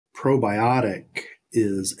probiotic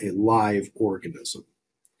is a live organism,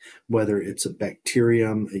 whether it's a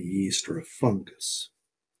bacterium, a yeast, or a fungus.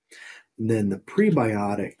 And then the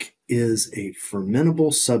prebiotic is a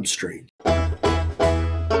fermentable substrate.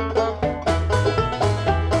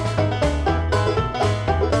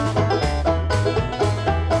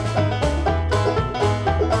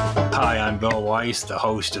 Hi, I'm Bill Weiss, the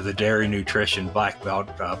host of the Dairy Nutrition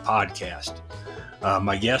Blackbelt Podcast.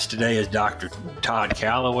 My guest today is Dr. Todd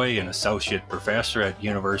Callaway, an associate professor at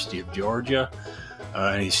University of Georgia,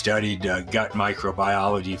 and he studied gut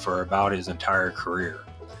microbiology for about his entire career.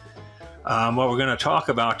 What we're going to talk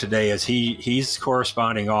about today is he's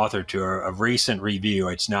corresponding author to a recent review.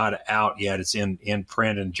 It's not out yet. It's in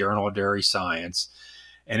print in Journal of Dairy Science,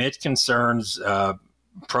 and it concerns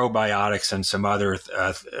probiotics and some other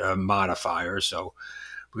modifiers. So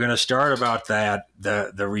we're going to start about that.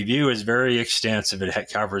 The review is very extensive. It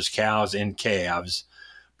covers cows and calves,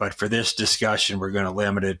 but for this discussion, we're going to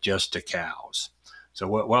limit it just to cows. So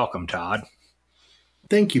welcome, Todd.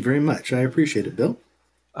 Thank you very much. I appreciate it, Bill.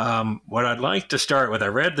 What I'd like to start with, I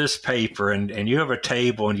read this paper, and you have a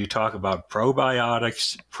table, and you talk about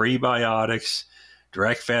probiotics, prebiotics,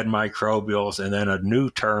 direct-fed microbials, and then a new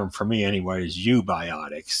term for me anyway is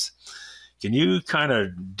eubiotics. Can you kind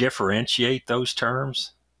of differentiate those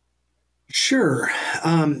terms? Sure.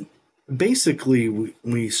 Basically,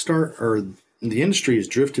 the industry has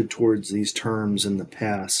drifted towards these terms in the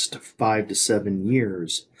past 5 to 7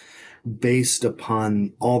 years based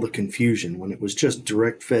upon all the confusion when it was just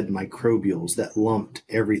direct-fed microbials that lumped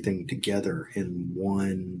everything together in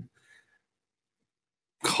one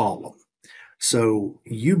column. So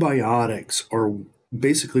eubiotics are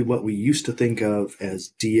basically what we used to think of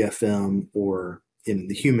as DFM, or in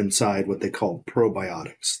the human side, what they call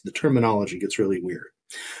probiotics. The terminology gets really weird.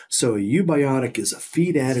 So a eubiotic is a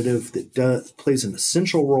feed additive that plays an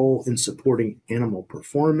essential role in supporting animal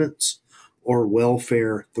performance or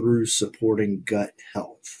welfare through supporting gut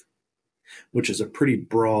health, which is a pretty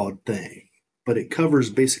broad thing. But it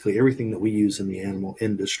covers basically everything that we use in the animal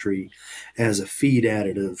industry as a feed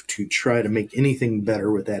additive to try to make anything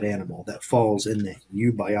better with that animal that falls in that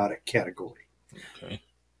eubiotic category. Okay.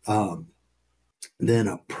 Then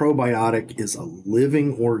a probiotic is a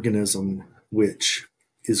living organism which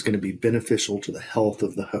is going to be beneficial to the health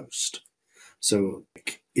of the host. So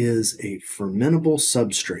it is a fermentable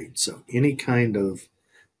substrate. So any kind of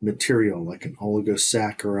material like an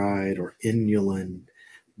oligosaccharide or inulin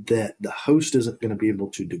that the host isn't going to be able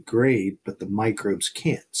to degrade, but the microbes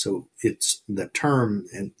can't. So it's the term,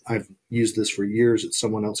 and I've used this for years that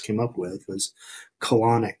someone else came up with, was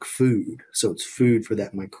colonic food. So it's food for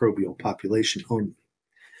that microbial population only.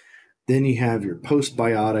 Then you have your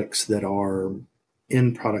postbiotics that are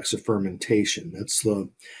end products of fermentation. That's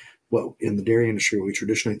what in the dairy industry we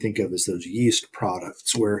traditionally think of as those yeast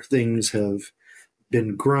products, where things have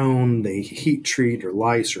been grown, they heat treat or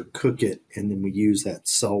lyse or cook it, and then we use that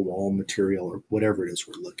cell wall material or whatever it is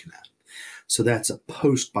we're looking at. So that's a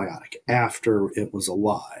postbiotic, after it was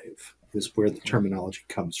alive, is where the terminology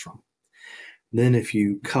comes from. Then if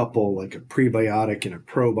you couple like a prebiotic and a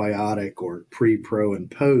probiotic, or pre-pro and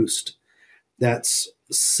post, that's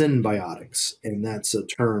symbiotics, and that's a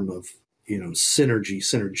term of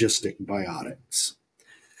synergistic biotics.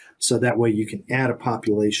 So that way you can add a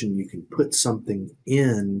population, you can put something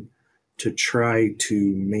in to try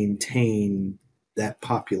to maintain that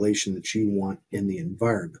population that you want in the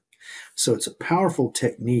environment. So it's a powerful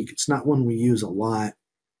technique. It's not one we use a lot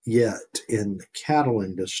yet in the cattle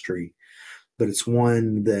industry, but it's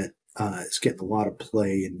one that is getting a lot of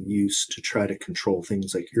play and use to try to control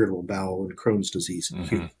things like irritable bowel and Crohn's disease in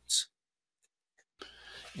humans.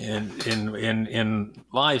 In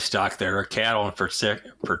livestock, there are cattle in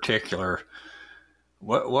particular.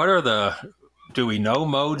 What are do we know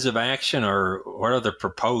modes of action, or what are the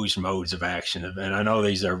proposed modes of action? And I know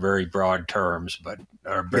these are very broad terms, but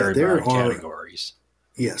are very broad categories.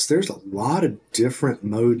 Yes, there's a lot of different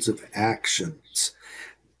modes of actions.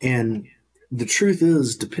 And the truth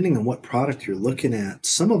is, depending on what product you're looking at,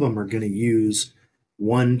 some of them are going to use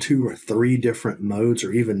 1, 2, or 3 different modes,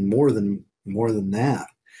 or even more than that,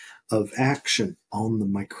 of action on the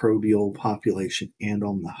microbial population and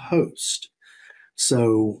on the host.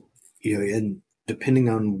 So, and depending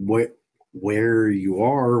on where you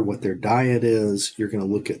are, what their diet is, you're going to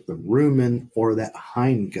look at the rumen or that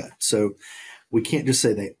hindgut. So we can't just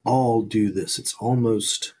say they all do this. It's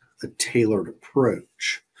almost a tailored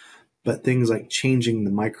approach. But things like changing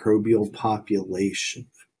the microbial population,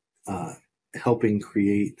 helping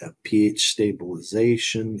create a pH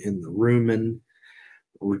stabilization in the rumen,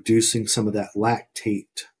 reducing some of that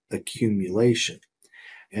lactate accumulation.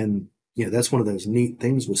 And, that's one of those neat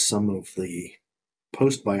things with some of the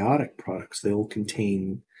postbiotic products. They'll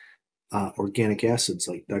contain organic acids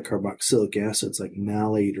like dicarboxylic acids like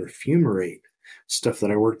malate or fumarate, stuff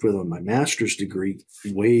that I worked with on my master's degree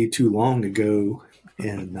way too long ago.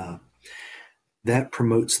 And that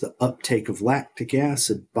promotes the uptake of lactic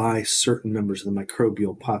acid by certain members of the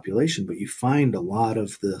microbial population. But you find a lot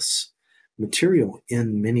of this material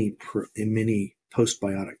in many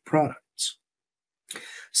postbiotic products.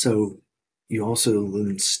 So you also,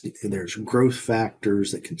 there's growth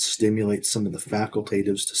factors that can stimulate some of the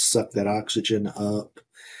facultatives to suck that oxygen up,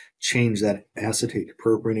 change that acetate to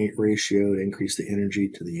propionate ratio to increase the energy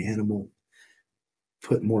to the animal,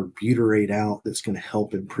 put more butyrate out that's going to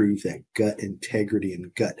help improve that gut integrity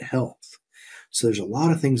and gut health. So there's a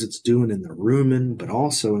lot of things it's doing in the rumen, but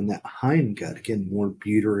also in that hindgut. Again, more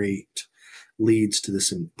butyrate leads to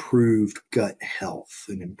this improved gut health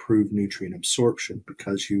and improved nutrient absorption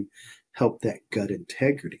because you help that gut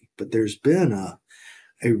integrity. But there's been a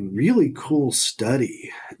really cool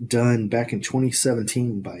study done back in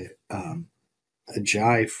 2017 by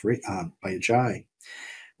Ajay,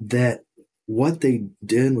 that what they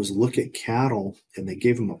did was look at cattle and they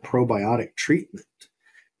gave them a probiotic treatment.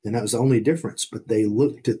 And that was the only difference. But they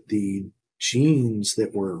looked at the genes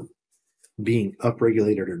that were being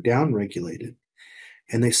upregulated or downregulated.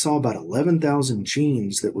 And they saw about 11,000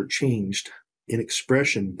 genes that were changed in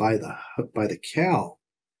expression by the cow,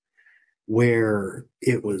 where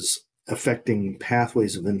it was affecting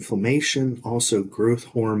pathways of inflammation, also growth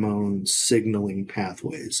hormones, signaling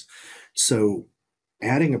pathways. So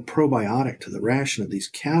adding a probiotic to the ration of these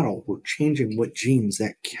cattle were changing what genes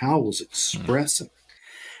that cow was expressing.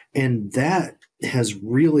 And that has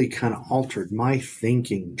really kind of altered my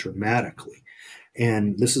thinking dramatically.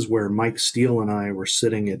 And this is where Mike Steele and I were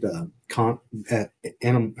sitting at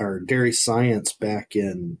Dairy Science back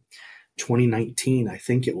in 2019, I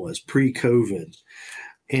think it was, pre-COVID.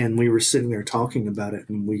 And we were sitting there talking about it,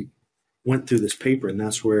 and we went through this paper, and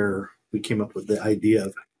that's where we came up with the idea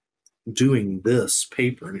of doing this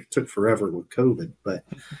paper. And it took forever with COVID, but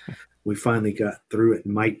we finally got through it.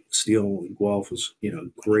 And Mike Steele Guelph was, a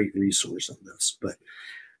great resource on this. But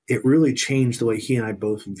it really changed the way he and I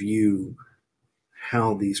both view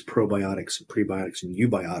how these probiotics and prebiotics and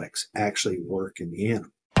eubiotics actually work in the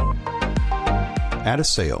animal.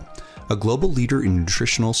 Adiseo, a global leader in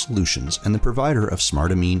nutritional solutions and the provider of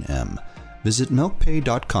SmartAmine M. Visit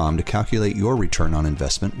milkpay.com to calculate your return on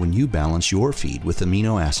investment when you balance your feed with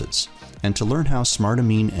amino acids, and to learn how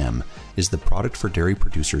SmartAmine M is the product for dairy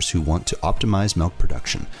producers who want to optimize milk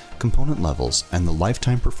production, component levels, and the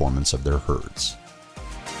lifetime performance of their herds.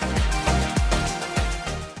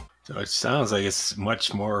 So it sounds like it's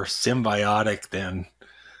much more symbiotic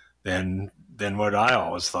than what I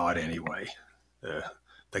always thought anyway.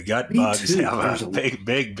 The gut bugs have a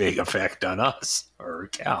big effect on us or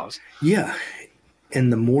cows. Yeah.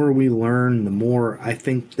 And the more we learn, the more I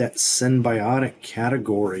think that symbiotic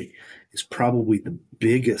category is probably the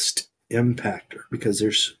biggest impactor, because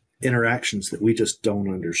there's interactions that we just don't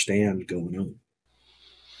understand going on.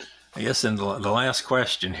 I guess the last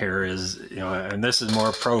question here is, and this is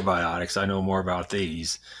more probiotics. I know more about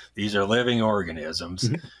these. These are living organisms.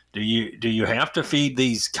 Mm-hmm. Do you have to feed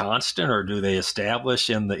these constant, or do they establish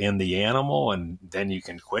in the animal and then you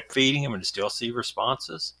can quit feeding them and still see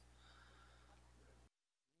responses?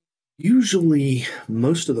 Usually,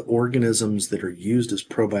 most of the organisms that are used as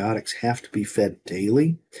probiotics have to be fed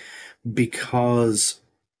daily because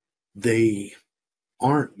they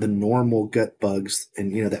aren't the normal gut bugs.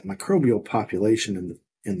 And, that microbial population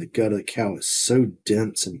in the gut of the cow is so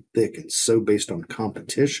dense and thick and so based on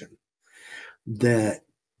competition that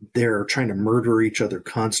they're trying to murder each other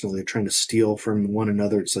constantly. They're trying to steal from one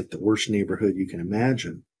another. It's like the worst neighborhood you can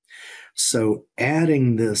imagine. So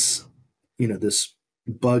adding this, this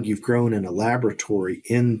bug you've grown in a laboratory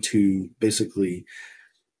into basically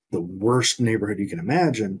the worst neighborhood you can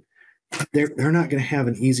imagine, they're not going to have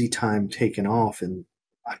an easy time taking off and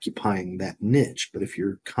occupying that niche. But if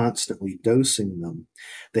you're constantly dosing them,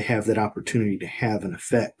 they have that opportunity to have an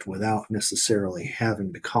effect without necessarily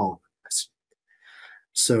having to colonize.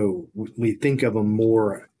 So we think of them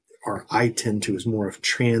more, or I tend to, as more of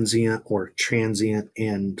transient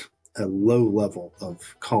and a low level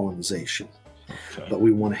of colonization. Okay. But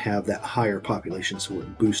we want to have that higher population, so we're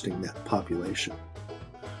boosting that population.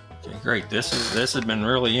 Okay, great. This has been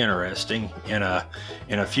really interesting. In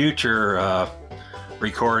a future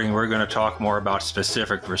recording, we're going to talk more about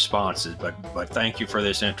specific responses. But thank you for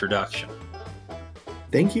this introduction.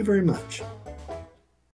 Thank you very much.